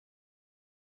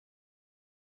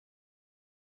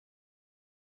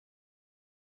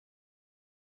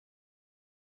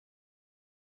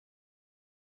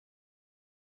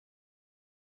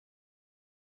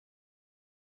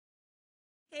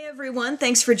Hey everyone,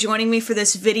 thanks for joining me for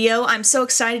this video. I'm so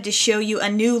excited to show you a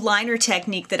new liner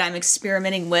technique that I'm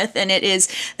experimenting with, and it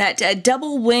is that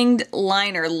double-winged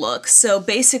liner look. So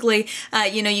basically,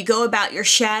 you go about your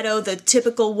shadow the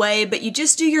typical way, but you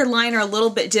just do your liner a little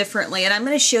bit differently, and I'm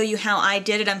going to show you how I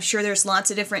did it. I'm sure there's lots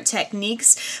of different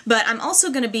techniques, but I'm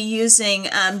also going to be using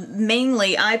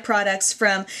mainly eye products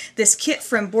from this kit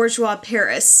from Bourjois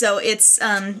Paris. So it's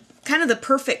kind of the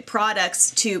perfect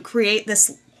products to create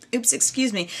this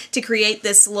to create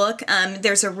this look.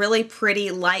 There's a really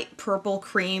pretty light purple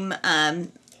cream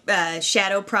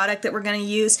shadow product that we're going to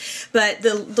use, but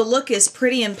the look is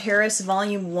Pretty in Paris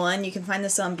Volume 1. You can find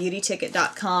this on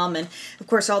beautyticket.com, and of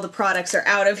course all the products are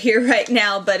out of here right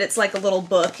now, but it's like a little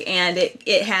book, and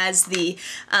it has the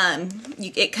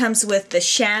it comes with the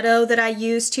shadow that I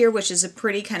used here, which is a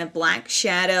pretty kind of black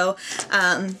shadow,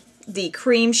 the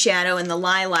cream shadow in the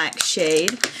lilac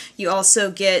shade. You also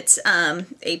get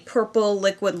a purple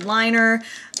liquid liner,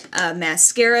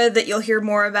 mascara that you'll hear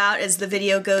more about as the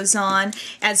video goes on,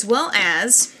 as well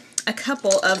as a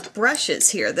couple of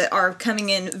brushes here that are coming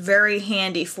in very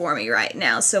handy for me right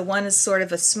now. So one is sort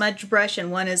of a smudge brush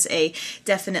and one is a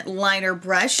definite liner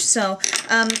brush. So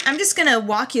I'm just going to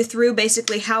walk you through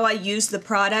basically how I use the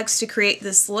products to create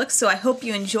this look. So I hope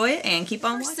you enjoy it and keep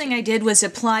on watching. First thing I did was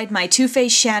applied my Too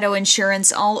Faced Shadow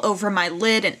Insurance all over my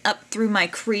lid and up through my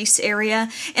crease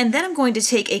area. And then I'm going to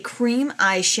take a cream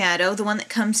eyeshadow, the one that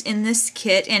comes in this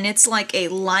kit, and it's like a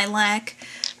lilac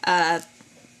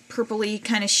purpley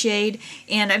kind of shade,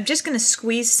 and I'm just going to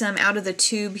squeeze some out of the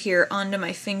tube here onto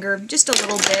my finger, just a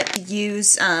little bit.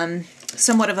 Use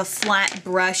somewhat of a flat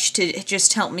brush to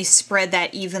just help me spread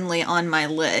that evenly on my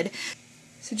lid.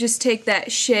 So just take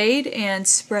that shade and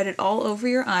spread it all over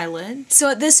your eyelid. So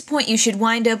at this point you should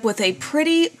wind up with a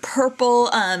pretty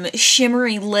purple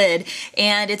shimmery lid,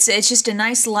 and it's just a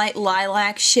nice light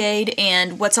lilac shade.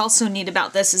 And what's also neat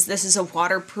about this is a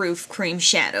waterproof cream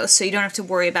shadow, so you don't have to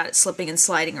worry about it slipping and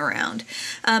sliding around.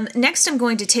 Next I'm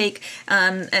going to take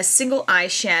a single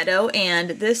eyeshadow,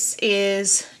 and this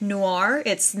is Noir.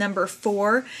 It's number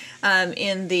 4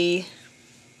 in the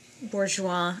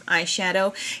Bourjois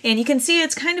Eyeshadow, and you can see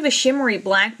it's kind of a shimmery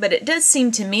black, but it does seem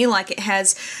to me like it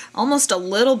has almost a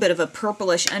little bit of a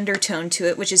purplish undertone to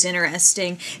it, which is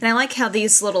interesting. And I like how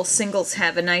these little singles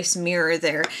have a nice mirror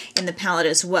there in the palette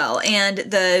as well. And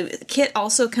the kit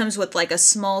also comes with like a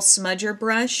small smudger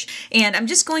brush, and I'm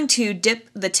just going to dip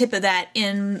the tip of that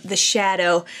in the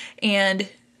shadow and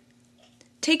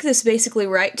take this basically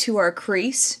right to our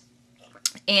crease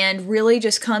and really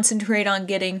just concentrate on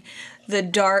getting the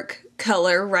dark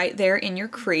color right there in your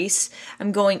crease.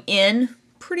 I'm going in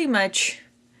pretty much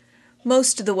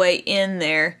most of the way in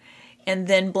there, and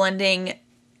then blending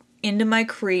into my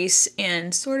crease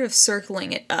and sort of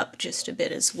circling it up just a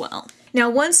bit as well. Now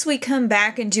once we come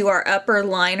back and do our upper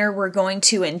liner, we're going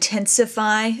to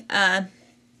intensify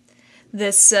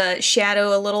this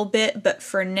shadow a little bit, but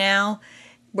for now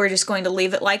we're just going to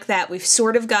leave it like that. We've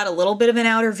sort of got a little bit of an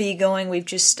outer V going. We've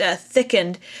just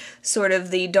thickened sort of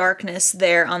the darkness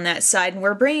there on that side, and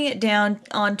we're bringing it down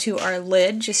onto our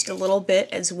lid just a little bit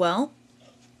as well.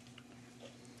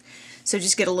 So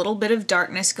just get a little bit of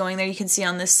darkness going there. You can see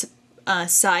on this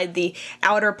side the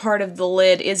outer part of the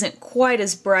lid isn't quite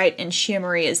as bright and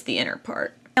shimmery as the inner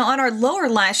part. Now on our lower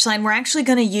lash line, we're actually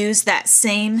going to use this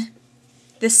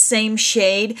same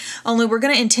shade, only we're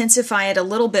going to intensify it a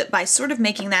little bit by sort of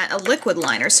making that a liquid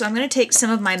liner. So I'm going to take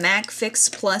some of my MAC Fix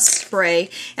Plus spray,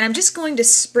 and I'm just going to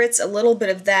spritz a little bit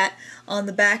of that on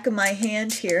the back of my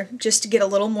hand here just to get a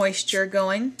little moisture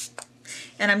going.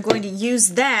 And I'm going to use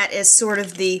that as sort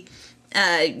of the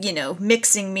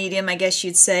mixing medium, I guess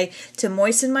you'd say, to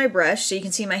moisten my brush. So you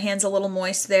can see my hand's a little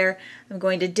moist there. I'm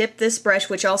going to dip this brush,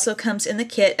 which also comes in the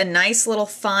kit, a nice little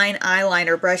fine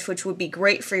eyeliner brush, which would be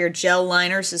great for your gel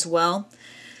liners as well.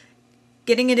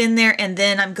 Getting it in there, and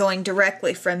then I'm going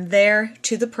directly from there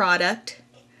to the product.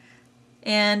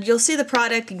 And you'll see the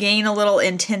product gain a little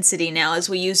intensity now as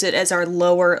we use it as our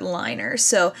lower liner.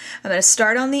 So I'm going to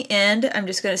start on the end. I'm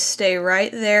just going to stay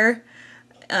right there.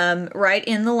 Right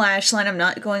in the lash line. I'm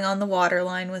not going on the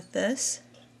waterline with this.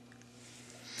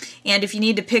 And if you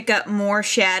need to pick up more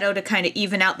shadow to kind of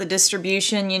even out the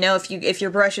distribution, if your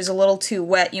brush is a little too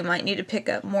wet, you might need to pick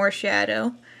up more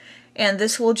shadow. And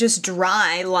this will just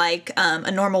dry like a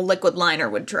normal liquid liner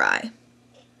would dry.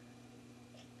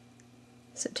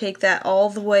 So take that all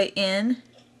the way in,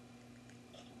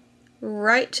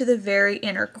 right to the very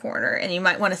inner corner, and you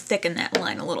might want to thicken that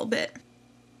line a little bit.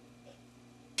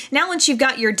 Now once you've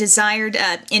got your desired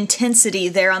intensity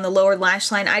there on the lower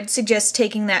lash line, I'd suggest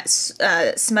taking that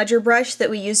smudger brush that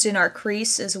we used in our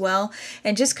crease as well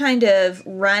and just kind of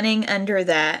running under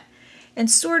that and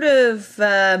sort of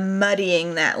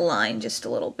muddying that line just a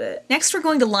little bit. Next we're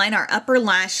going to line our upper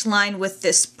lash line with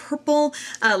this purple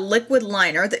liquid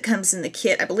liner that comes in the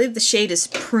kit. I believe the shade is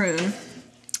Prune.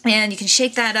 And you can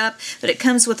shake that up, but it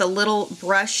comes with a little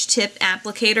brush tip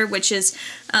applicator, which is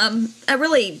a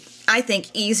really, I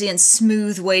think, easy and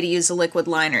smooth way to use a liquid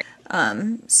liner.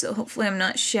 So hopefully I'm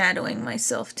not shadowing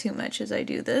myself too much as I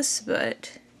do this,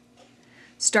 but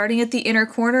starting at the inner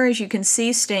corner, as you can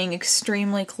see, staying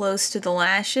extremely close to the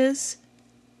lashes.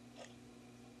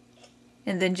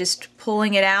 And then just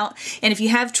pulling it out. And if you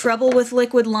have trouble with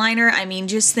liquid liner, I mean,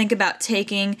 just think about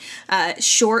taking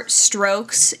short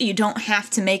strokes. You don't have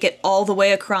to make it all the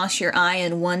way across your eye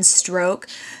in one stroke.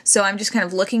 So I'm just kind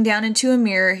of looking down into a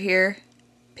mirror here,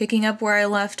 picking up where I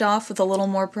left off with a little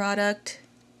more product.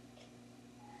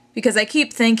 Because I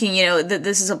keep thinking, you know, that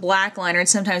this is a black liner, and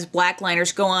sometimes black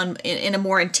liners go on in a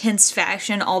more intense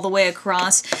fashion all the way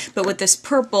across, but with this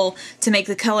purple, to make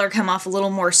the color come off a little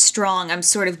more strong, I'm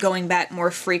sort of going back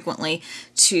more frequently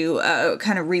to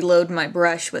kind of reload my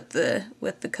brush with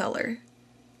the color.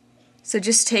 So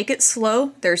just take it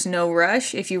slow. There's no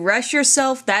rush. If you rush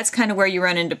yourself, that's kind of where you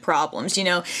run into problems. You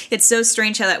know, it's so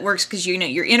strange how that works because, you know,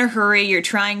 you're in a hurry, you're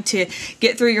trying to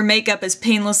get through your makeup as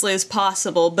painlessly as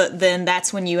possible, but then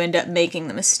that's when you end up making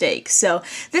the mistake. So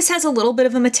this has a little bit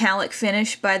of a metallic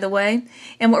finish, by the way.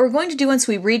 And what we're going to do once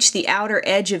we reach the outer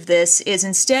edge of this is,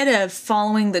 instead of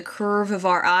following the curve of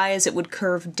our eye as it would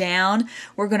curve down,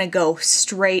 we're going to go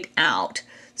straight out.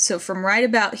 So from right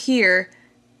about here,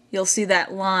 you'll see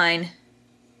that line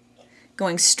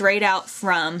going straight out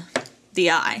from the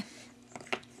eye.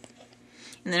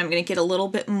 And then I'm going to get a little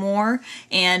bit more,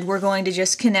 and we're going to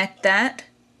just connect that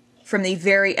from the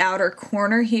very outer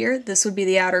corner here. This would be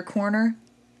the outer corner.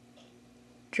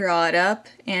 Draw it up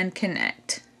and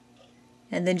connect.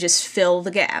 And then just fill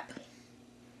the gap.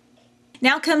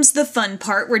 Now comes the fun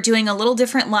part. We're doing a little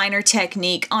different liner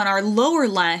technique. On our lower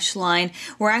lash line,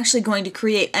 we're actually going to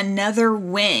create another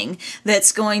wing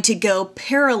that's going to go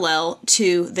parallel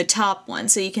to the top one.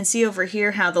 So you can see over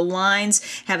here how the lines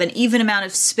have an even amount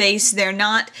of space. They're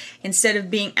not, instead of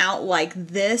being out like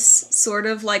this, sort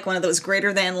of like one of those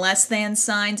greater than, less than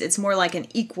signs, it's more like an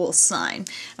equal sign.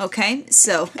 Okay,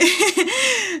 so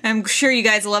I'm sure you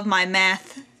guys love my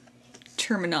math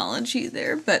terminology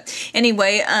there, but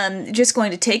anyway, just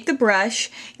going to take the brush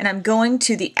and I'm going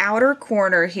to the outer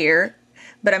corner here,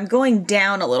 but I'm going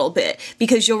down a little bit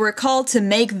because you'll recall to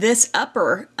make this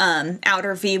upper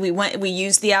outer V, we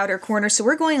used the outer corner, so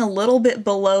we're going a little bit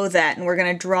below that, and we're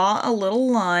going to draw a little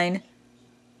line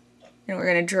and we're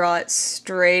going to draw it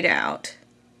straight out,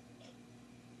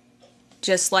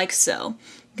 just like so.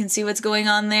 You can see what's going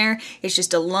on there. It's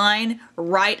just a line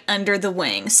right under the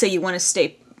wing, so you want to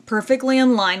stay perfectly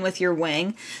in line with your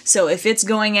wing. So if it's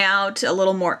going out a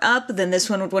little more up, then this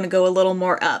one would want to go a little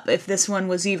more up. If this one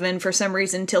was even for some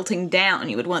reason tilting down,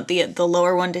 you would want the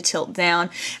lower one to tilt down.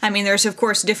 I mean, there's of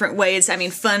course different ways, I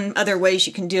mean fun other ways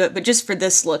you can do it, but just for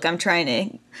this look I'm trying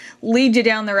to lead you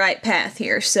down the right path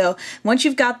here. So once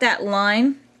you've got that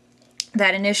line,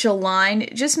 that initial line,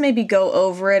 just maybe go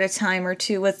over it a time or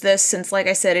two with this, since like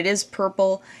I said, it is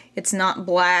purple, it's not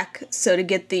black, so to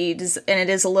get the, and it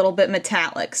is a little bit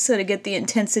metallic, so to get the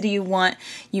intensity you want,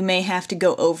 you may have to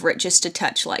go over it just a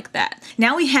touch like that.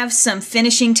 Now we have some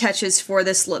finishing touches for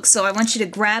this look, so I want you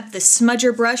to grab the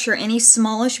smudger brush or any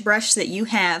smallish brush that you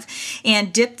have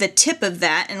and dip the tip of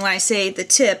that, and when I say the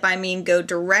tip, I mean go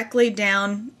directly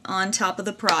down on top of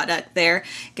the product there,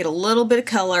 get a little bit of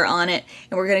color on it,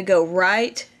 and we're going to go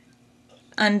right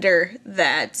under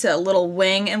that little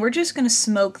wing, and we're just going to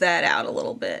smoke that out a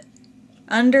little bit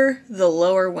under the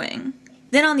lower wing.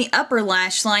 Then on the upper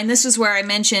lash line, this is where I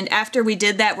mentioned after we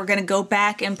did that, we're going to go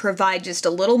back and provide just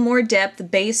a little more depth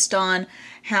based on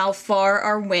how far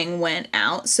our wing went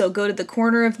out. So go to the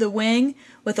corner of the wing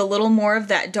with a little more of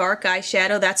that dark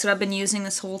eyeshadow. That's what I've been using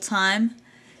this whole time.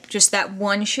 Just that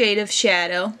one shade of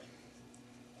shadow.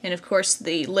 And of course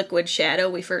the liquid shadow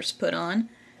we first put on.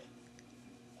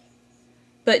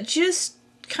 But just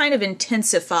kind of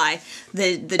intensify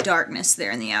the darkness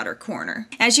there in the outer corner.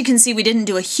 As you can see, we didn't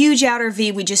do a huge outer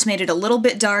V, we just made it a little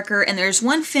bit darker, and there's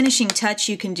one finishing touch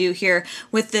you can do here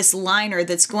with this liner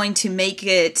that's going to make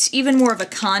it even more of a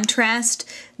contrast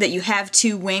that you have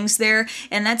two wings there,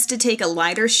 and that's to take a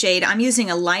lighter shade. I'm using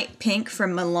a light pink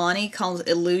from Milani called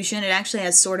Illusion. It actually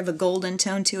has sort of a golden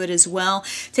tone to it as well.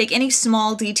 Take any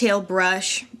small detail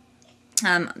brush,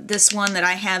 This one that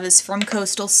I have is from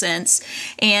Coastal Scents,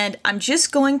 and I'm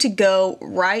just going to go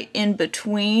right in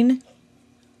between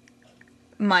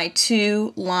my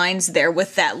two lines there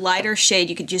with that lighter shade.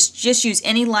 You could just use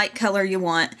any light color you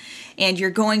want, and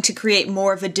you're going to create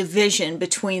more of a division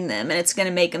between them, and it's going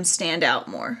to make them stand out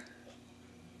more.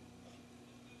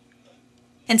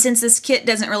 And since this kit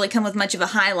doesn't really come with much of a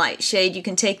highlight shade, you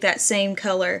can take that same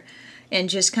color and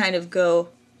just kind of go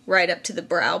right up to the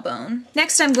brow bone.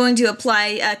 Next, I'm going to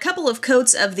apply a couple of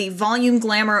coats of the Volume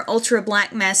Glamour Ultra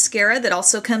Black Mascara that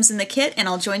also comes in the kit, and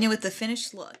I'll join you with the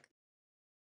finished look.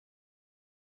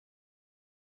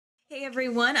 Hey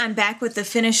everyone, I'm back with the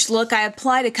finished look. I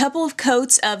applied a couple of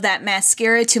coats of that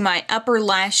mascara to my upper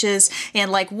lashes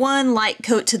and like one light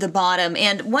coat to the bottom.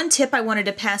 And one tip I wanted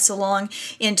to pass along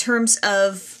in terms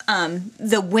of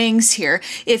the wings here.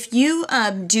 If you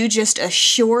do just a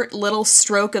short little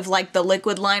stroke of like the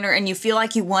liquid liner and you feel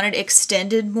like you want it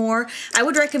extended more, I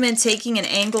would recommend taking an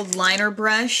angled liner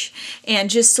brush and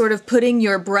just sort of putting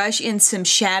your brush in some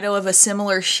shadow of a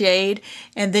similar shade,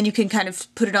 and then you can kind of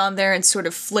put it on there and sort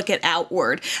of flick it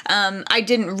outward. I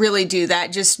didn't really do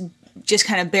that, just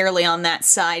kind of barely on that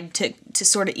side to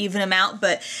sort of even them out,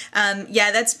 but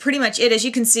yeah, that's pretty much it. As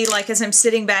you can see, like as I'm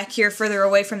sitting back here further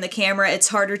away from the camera, it's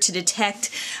harder to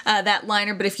detect that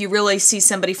liner, but if you really see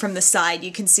somebody from the side,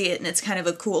 you can see it, and it's kind of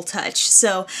a cool touch.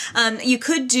 So you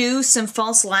could do some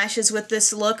false lashes with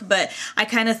this look, but I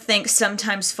kind of think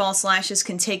sometimes false lashes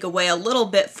can take away a little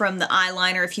bit from the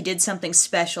eyeliner if you did something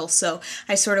special, so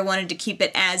I sort of wanted to keep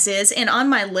it as is. And on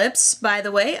my lips, by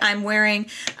the way, I'm wearing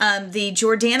the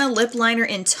Jordana lip liner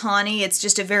in Tawny. It's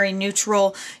just a very neutral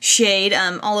shade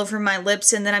all over my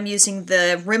lips, and then I'm using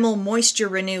the Rimmel Moisture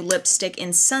Renew lipstick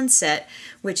in Sunset,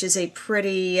 which is a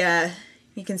pretty,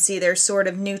 you can see they're sort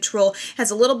of neutral,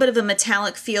 has a little bit of a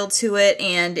metallic feel to it,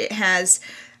 and it has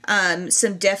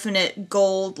some definite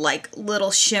gold, like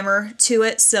little shimmer to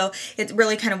it, so it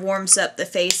really kind of warms up the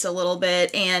face a little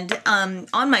bit. And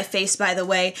on my face, by the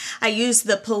way, I use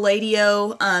the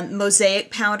Palladio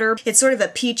Mosaic powder. It's sort of a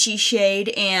peachy shade,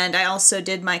 and I also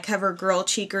did my CoverGirl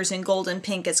cheekers in golden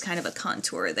pink as kind of a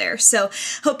contour there. So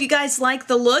hope you guys like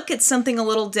the look. It's something a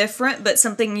little different, but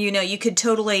something, you know, you could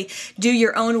totally do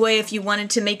your own way if you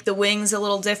wanted to make the wings a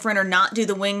little different, or not do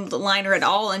the wing liner at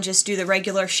all and just do the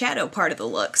regular shadow part of the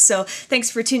look. So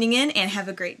thanks for tuning in, and have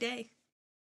a great day.